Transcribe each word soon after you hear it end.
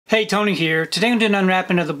Hey, Tony here. Today I'm doing an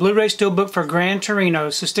unwrapping of the Blu-ray Steelbook for Gran, Torino,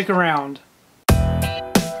 so stick around.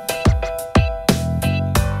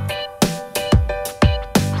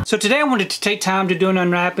 So today I wanted to take time to do an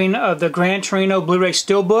unwrapping of the Gran Torino Blu-ray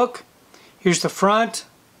Steelbook. Here's the front,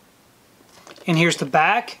 and here's the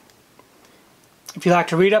back. If you'd like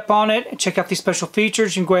to read up on it and check out these special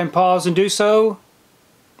features, you can go ahead and pause and do so.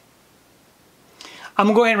 I'm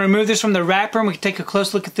going to go ahead and remove this from the wrapper and we can take a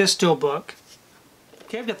close look at this Steelbook.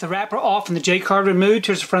 Okay, I've got the wrapper off and the J card removed.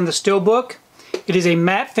 Here's the front of the Steelbook. It is a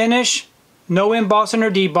matte finish, no embossing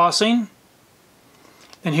or debossing.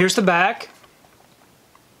 And here's the back.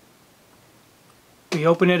 We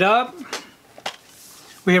open it up.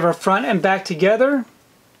 We have our front and back together.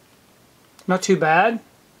 Not too bad.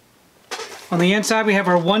 On the inside we have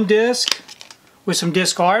our one disc with some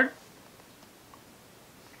disc art.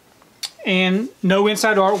 And no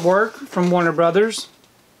inside artwork from Warner Brothers.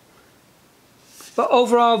 But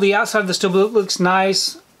overall, the outside of the Steelbook looks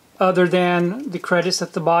nice, other than the credits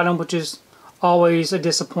at the bottom, which is always a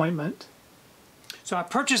disappointment. So I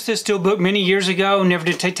purchased this Steelbook many years ago, never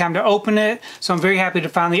did take time to open it, so I'm very happy to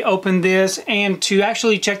finally open this and to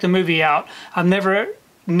actually check the movie out. I've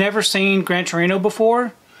never seen Gran Torino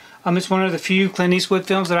before. It's one of the few Clint Eastwood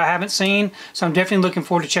films that I haven't seen, so I'm definitely looking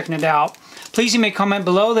forward to checking it out. Please, you may comment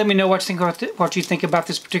below. Let me know what you think about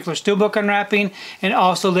this particular Steelbook unwrapping, and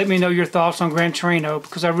also let me know your thoughts on Gran Torino,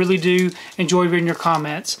 because I really do enjoy reading your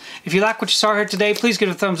comments. If you like what you saw here today, please give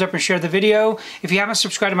it a thumbs up and share the video. If you haven't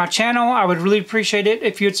subscribed to my channel, I would really appreciate it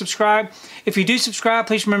if you would subscribe. If you do subscribe,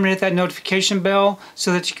 please remember to hit that notification bell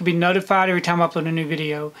so that you can be notified every time I upload a new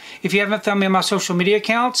video. If you haven't found me on my social media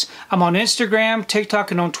accounts, I'm on Instagram,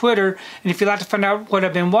 TikTok, and on Twitter. And if you'd like to find out what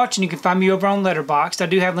I've been watching, you can find me over on Letterboxd. I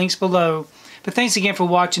do have links below. But thanks again for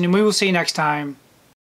watching, and we will see you next time.